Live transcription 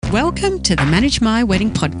Welcome to the Manage My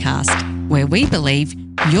Wedding podcast, where we believe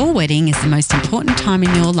your wedding is the most important time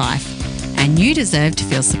in your life and you deserve to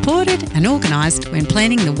feel supported and organised when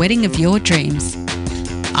planning the wedding of your dreams.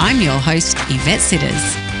 I'm your host, Yvette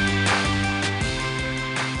Sitters.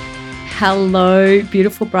 Hello,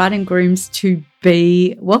 beautiful bride and grooms to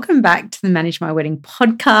be. Welcome back to the Manage My Wedding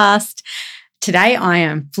podcast. Today I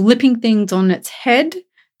am flipping things on its head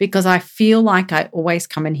because I feel like I always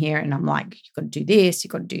come in here and I'm like, you've got to do this,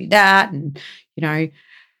 you've got to do that. And, you know,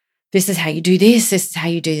 this is how you do this is how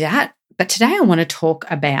you do that. But today I want to talk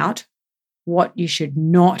about what you should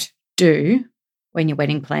not do when you're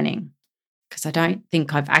wedding planning, because I don't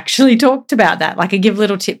think I've actually talked about that. Like, I give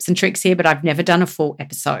little tips and tricks here, but I've never done a full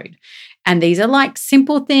episode. And these are like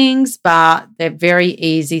simple things, but they're very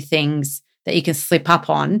easy things that you can slip up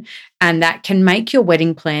on, and that can make your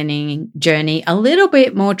wedding planning journey a little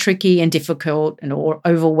bit more tricky and difficult and or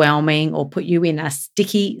overwhelming, or put you in a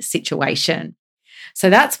sticky situation. So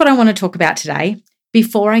that's what I want to talk about today.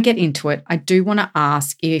 Before I get into it, I do want to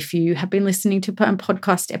ask, if you have been listening to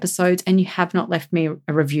podcast episodes and you have not left me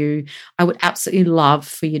a review, I would absolutely love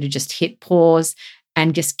for you to just hit pause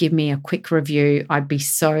and just give me a quick review. I'd be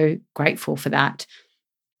so grateful for that.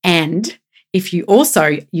 And if you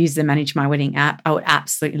also use the Manage My Wedding app, I would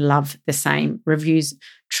absolutely love the same. Reviews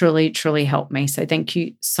truly, truly help me. So thank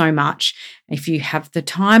you so much. If you have the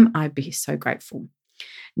time, I'd be so grateful.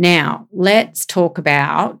 Now, let's talk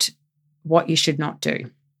about what you should not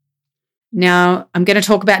do. Now, I'm going to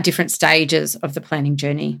talk about different stages of the planning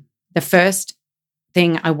journey. The first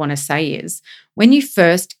thing I want to say is, when you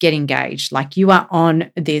first get engaged, like, you are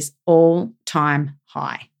on this all-time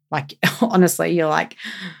high. Like, honestly, you're like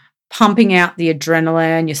pumping out the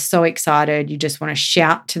adrenaline. You're so excited. You just want to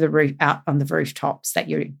shout to the roof, out on the rooftops, that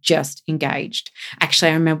you're just engaged.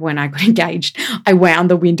 Actually, I remember when I got engaged, I wound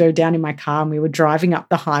the window down in my car and we were driving up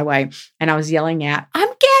the highway and I was yelling out, I'm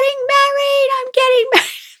getting married.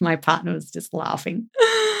 My partner was just laughing.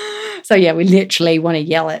 So yeah, we literally want to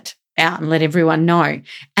yell it out and let everyone know.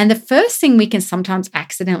 And the first thing we can sometimes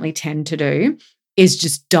accidentally tend to do is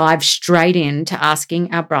just dive straight into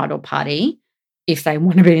asking our bridal party if they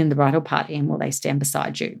want to be in the bridal party and will they stand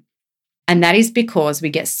beside you. And that is because we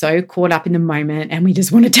get so caught up in the moment and we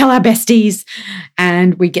just want to tell our besties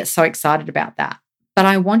and we get so excited about that. But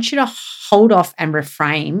I want you to hold off and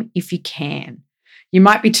reframe if you can. You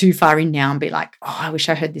might be too far in now and be like, oh, I wish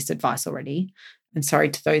I heard this advice already. And sorry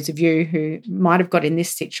to those of you who might have got in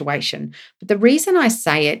this situation. But the reason I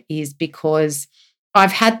say it is because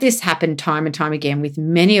I've had this happen time and time again with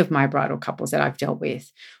many of my bridal couples that I've dealt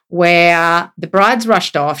with, where the bride's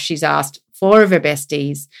rushed off, she's asked 4 of her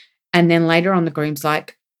besties, and then later on the groom's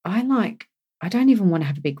like, I don't even want to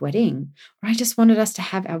have a big wedding, or I just wanted us to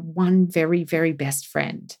have our one very, very best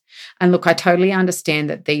friend. And look, I totally understand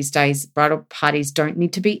that these days bridal parties don't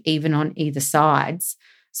need to be even on either sides.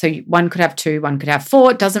 So one could have 2, one could have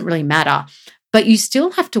 4, it doesn't really matter. But you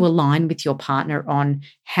still have to align with your partner on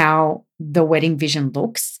how the wedding vision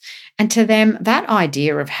looks. And to them, that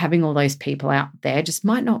idea of having all those people out there just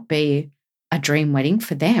might not be a dream wedding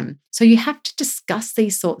for them. So you have to discuss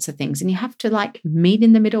these sorts of things and you have to like meet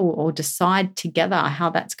in the middle or decide together how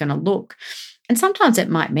that's going to look. And sometimes it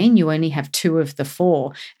might mean you only have 2 of the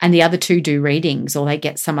 4 and the other 2 do readings, or they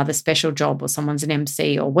get some other special job, or someone's an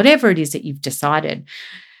MC, or whatever it is that you've decided.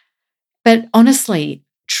 But honestly,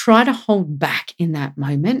 try to hold back in that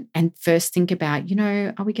moment and first think about,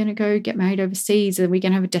 are we going to go get married overseas? Are we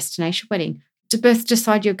going to have a destination wedding? To both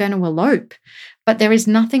decide you're going to elope. But there is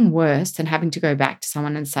nothing worse than having to go back to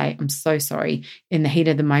someone and say, I'm so sorry. In the heat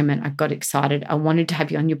of the moment, I got excited. I wanted to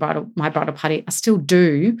have you on my bridal party. I still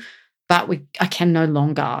do, but I can no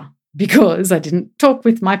longer, because I didn't talk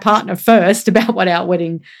with my partner first about what our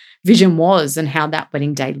wedding vision was and how that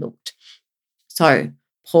wedding day looked. So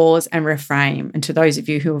pause and reframe. And to those of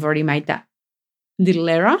you who have already made that little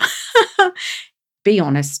error, be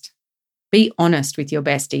honest. Be honest with your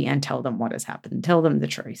bestie and tell them what has happened. Tell them the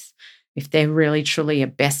truth. If they're really, truly a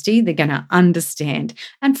bestie, they're going to understand,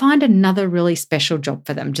 and find another really special job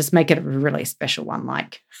for them. Just make it a really special one.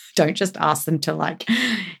 Like, don't just ask them to like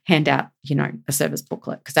hand out, a service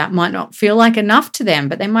booklet, because that might not feel like enough to them,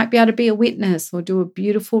 but they might be able to be a witness or do a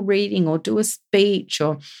beautiful reading or do a speech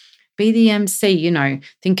or be the MC,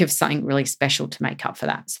 think of something really special to make up for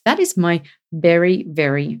that. So that is my very,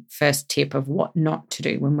 very first tip of what not to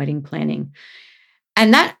do when wedding planning.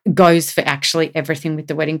 And that goes for actually everything with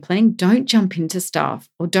the wedding planning. Don't jump into stuff,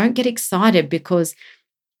 or don't get excited because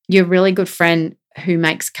your really good friend who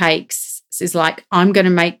makes cakes is like, I'm going to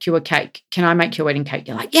make you a cake. Can I make your wedding cake?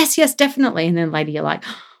 You're like, yes, definitely. And then later you're like,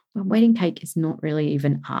 well, wedding cake is not really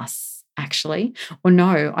even us actually. Or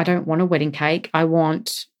no, I don't want a wedding cake. I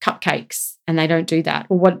want cupcakes, and they don't do that.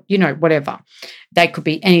 Or whatever. They could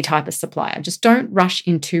be any type of supplier. Just don't rush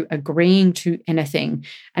into agreeing to anything.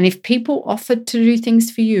 And if people offer to do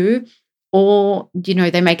things for you, or,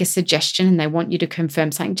 they make a suggestion and they want you to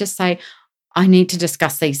confirm something, just say, I need to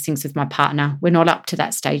discuss these things with my partner. We're not up to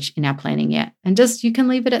that stage in our planning yet. And you can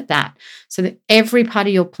leave it at that. So that every part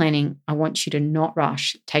of your planning, I want you to not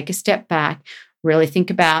rush. Take a step back, really think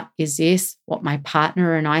about, is this what my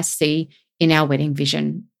partner and I see in our wedding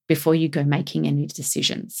vision before you go making any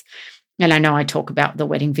decisions? And I know I talk about the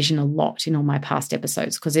wedding vision a lot in all my past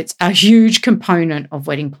episodes because it's a huge component of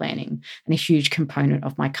wedding planning and a huge component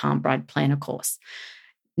of my Calm Bride Planner course.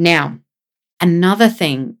 Now, another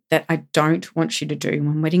thing that I don't want you to do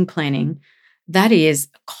when wedding planning, that is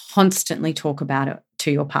constantly talk about it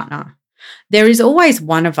to your partner. There is always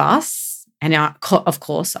one of us, and of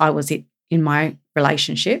course I was in my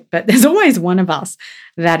relationship, but there's always one of us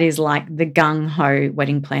that is like the gung-ho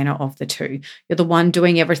wedding planner of the two. You're the one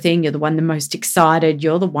doing everything. You're the one the most excited.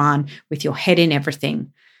 You're the one with your head in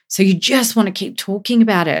everything. So you just want to keep talking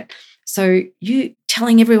about it. So you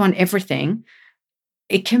telling everyone everything,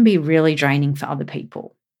 it can be really draining for other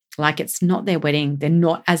people. Like it's not their wedding. They're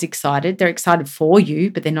not as excited. They're excited for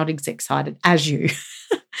you, but they're not as excited as you.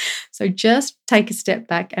 So just take a step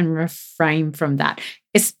back and refrain from that,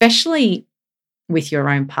 especially with your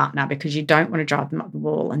own partner, because you don't want to drive them up the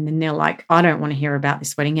wall. And then they're like, I don't want to hear about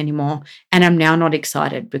this wedding anymore. And I'm now not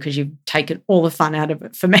excited because you've taken all the fun out of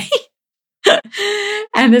it for me.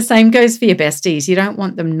 And the same goes for your besties. You don't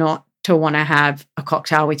want them not to want to have a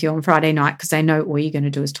cocktail with you on Friday night because they know all you're going to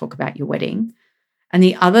do is talk about your wedding. And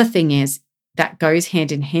the other thing is that goes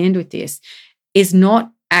hand in hand with this is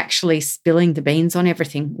not actually spilling the beans on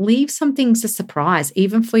everything. Leave some things a surprise,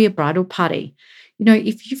 even for your bridal party.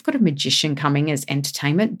 If you've got a magician coming as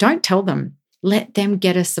entertainment, don't tell them. Let them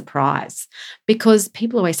get a surprise, because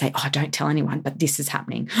people always say, oh, don't tell anyone, but this is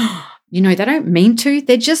happening. They don't mean to.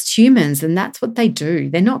 They're just humans, and that's what they do.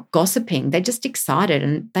 They're not gossiping. They're just excited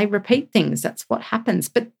and they repeat things. That's what happens.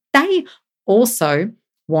 But they also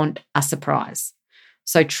want a surprise.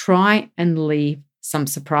 So try and leave some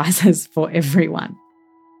surprises for everyone.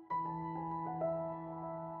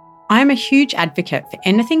 I am a huge advocate for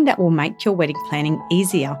anything that will make your wedding planning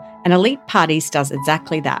easier, and Elite Parties does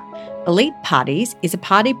exactly that. Elite Parties is a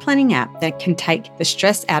party planning app that can take the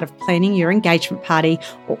stress out of planning your engagement party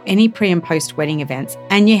or any pre- and post-wedding events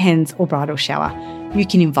and your hens or bridal shower. You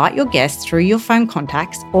can invite your guests through your phone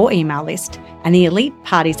contacts or email list, and the Elite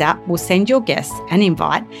Parties app will send your guests an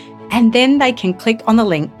invite, and then they can click on the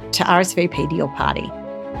link to RSVP to your party.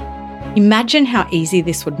 Imagine how easy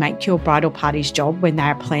this would make your bridal party's job when they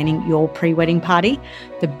are planning your pre-wedding party.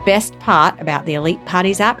 The best part about the Elite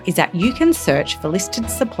Parties app is that you can search for listed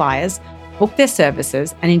suppliers, book their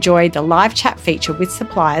services, and enjoy the live chat feature with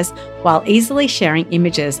suppliers while easily sharing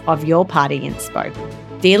images of your party inspo.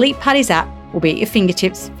 The Elite Parties app will be at your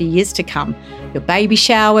fingertips for years to come. Your baby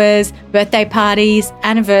showers, birthday parties,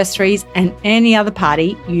 anniversaries, and any other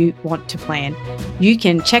party you want to plan. You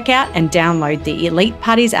can check out and download the Elite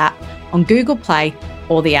Parties app on Google Play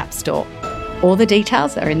or the App Store. All the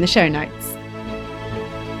details are in the show notes.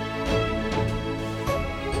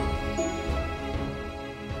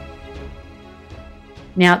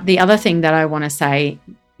 Now, the other thing that I want to say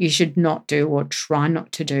you should not do or try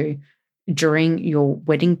not to do during your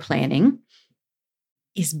wedding planning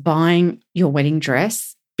is buying your wedding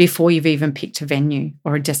dress before you've even picked a venue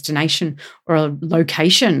or a destination or a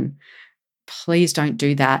location. Please don't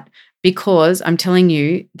do that, because I'm telling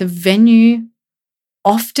you, the venue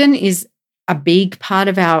often is a big part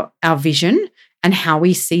of our vision and how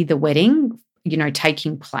we see the wedding,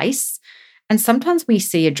 taking place. And sometimes we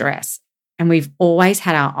see a dress and we've always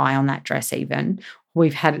had our eye on that dress even.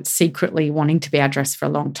 We've had it secretly wanting to be our dress for a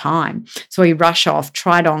long time. So we rush off,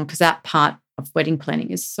 try it on, because that part of wedding planning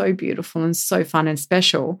is so beautiful and so fun and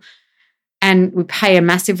special. And we pay a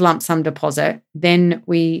massive lump sum deposit. Then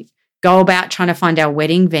we go about trying to find our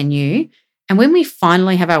wedding venue. And when we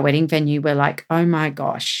finally have our wedding venue, we're like, oh my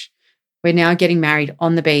gosh, we're now getting married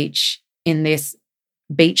on the beach in this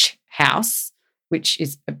beach house, which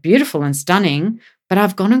is beautiful and stunning, but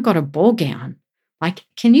I've gone and got a ball gown. Like,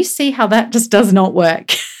 can you see how that just does not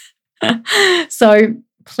work? So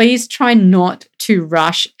please try not to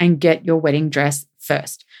rush and get your wedding dress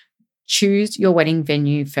first. Choose your wedding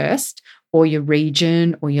venue first, or your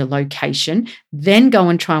region or your location, then go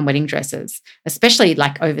and try on wedding dresses, especially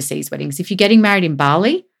like overseas weddings. If you're getting married in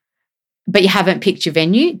Bali, but you haven't picked your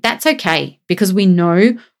venue, that's okay, because we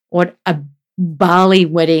know what a Bali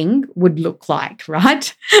wedding would look like,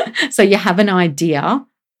 right? So you have an idea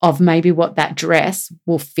of maybe what that dress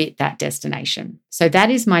will fit that destination. So that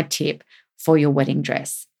is my tip for your wedding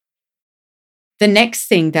dress. The next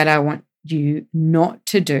thing that I want you not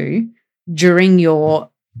to do during your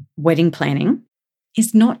wedding planning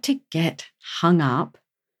is not to get hung up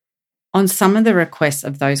on some of the requests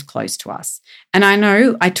of those close to us. And I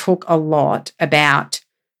know I talk a lot about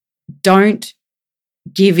don't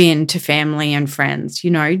give in to family and friends,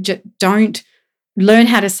 don't learn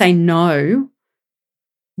how to say no.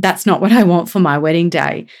 That's not what I want for my wedding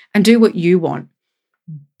day, and do what you want.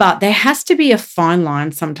 But there has to be a fine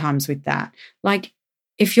line sometimes with that. Like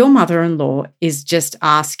if your mother-in-law is just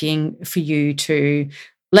asking for you to,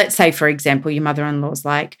 let's say, for example, your mother-in-law's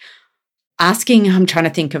like asking, I'm trying to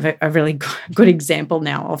think of a really good example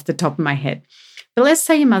now off the top of my head. But let's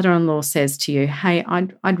say your mother-in-law says to you, hey,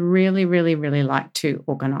 I'd really, really, really like to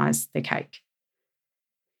organise the cake.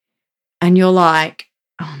 And you're like,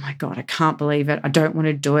 oh my God, I can't believe it. I don't want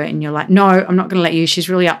to do it. And you're like, no, I'm not going to let you. She's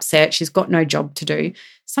really upset. She's got no job to do.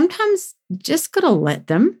 Sometimes you just got to let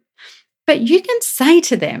them. But you can say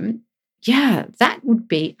to them, yeah, that would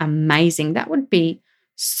be amazing. That would be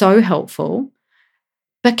so helpful.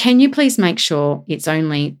 But can you please make sure it's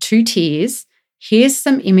only 2 tiers? Here's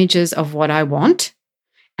some images of what I want.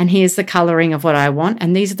 And here's the colouring of what I want.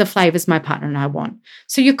 And these are the flavours my partner and I want.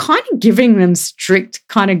 So you're kind of giving them strict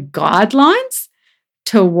kind of guidelines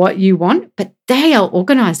to what you want, but they are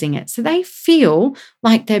organising it. So they feel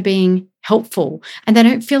like they're being helpful and they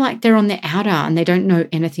don't feel like they're on the outer and they don't know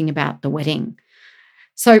anything about the wedding.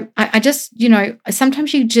 So I just,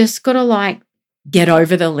 sometimes you just got to get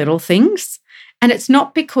over the little things. And it's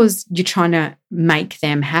not because you're trying to make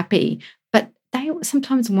them happy, but they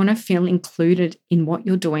sometimes want to feel included in what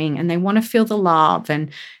you're doing and they want to feel the love. And,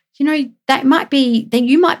 that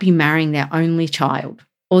you might be marrying their only child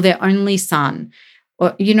or their only son.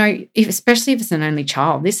 Or, especially if it's an only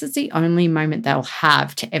child, this is the only moment they'll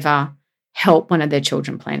have to ever help one of their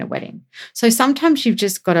children plan a wedding. So sometimes you've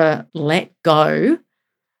just got to let go,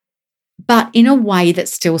 but in a way that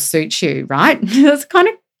still suits you, right? That's kind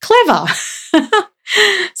of clever.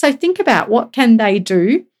 So think about what can they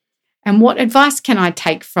do and what advice can I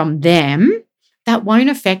take from them that won't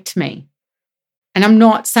affect me. And I'm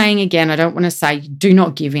not saying, again, I don't want to say do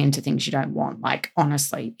not give in to things you don't want. Like,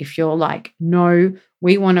 honestly, if you're like, no,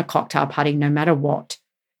 we want a cocktail party no matter what,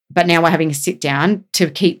 but now we're having a sit down to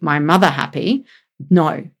keep my mother happy.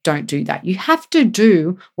 No, don't do that. You have to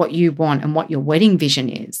do what you want and what your wedding vision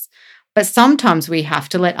is. But sometimes we have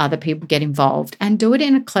to let other people get involved and do it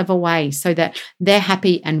in a clever way so that they're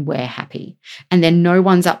happy and we're happy. And then no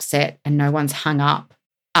one's upset and no one's hung up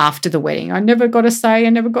after the wedding. I never got to say, I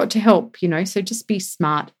never got to help, so just be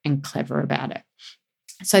smart and clever about it.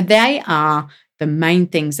 So they are the main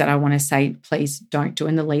things that I want to say, please don't do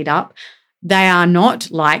in the lead up. They are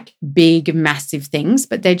not like big, massive things,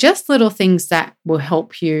 but they're just little things that will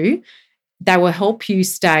help you. They will help you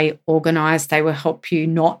stay organized. They will help you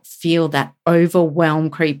not feel that overwhelm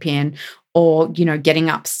creep in or, getting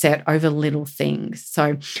upset over little things.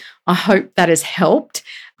 So I hope that has helped.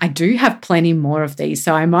 I do have plenty more of these,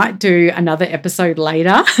 so I might do another episode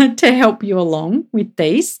later to help you along with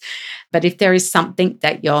these. But if there is something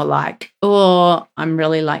that you're like, oh, I'm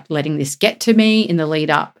really letting this get to me in the lead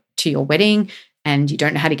up to your wedding, and you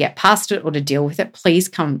don't know how to get past it or to deal with it, please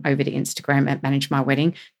come over to Instagram at Manage My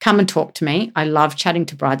Wedding. Come and talk to me. I love chatting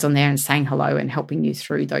to brides on there and saying hello and helping you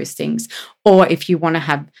through those things. Or if you want to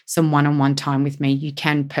have some one-on-one time with me, you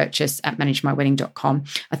can purchase at managemywedding.com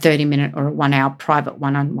a 30-minute or a 1-hour private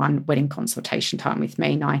one-on-one wedding consultation time with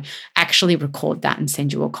me. And I actually record that and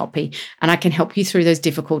send you a copy. And I can help you through those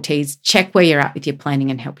difficulties, check where you're at with your planning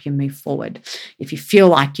and help you move forward. If you feel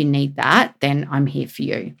like you need that, then I'm here for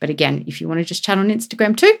you. But again, if you want to just chat on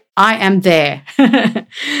Instagram too, I am there.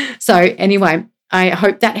 So anyway, I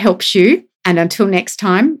hope that helps you. And until next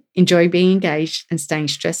time, enjoy being engaged and staying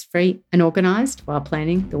stress-free and organised while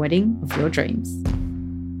planning the wedding of your dreams.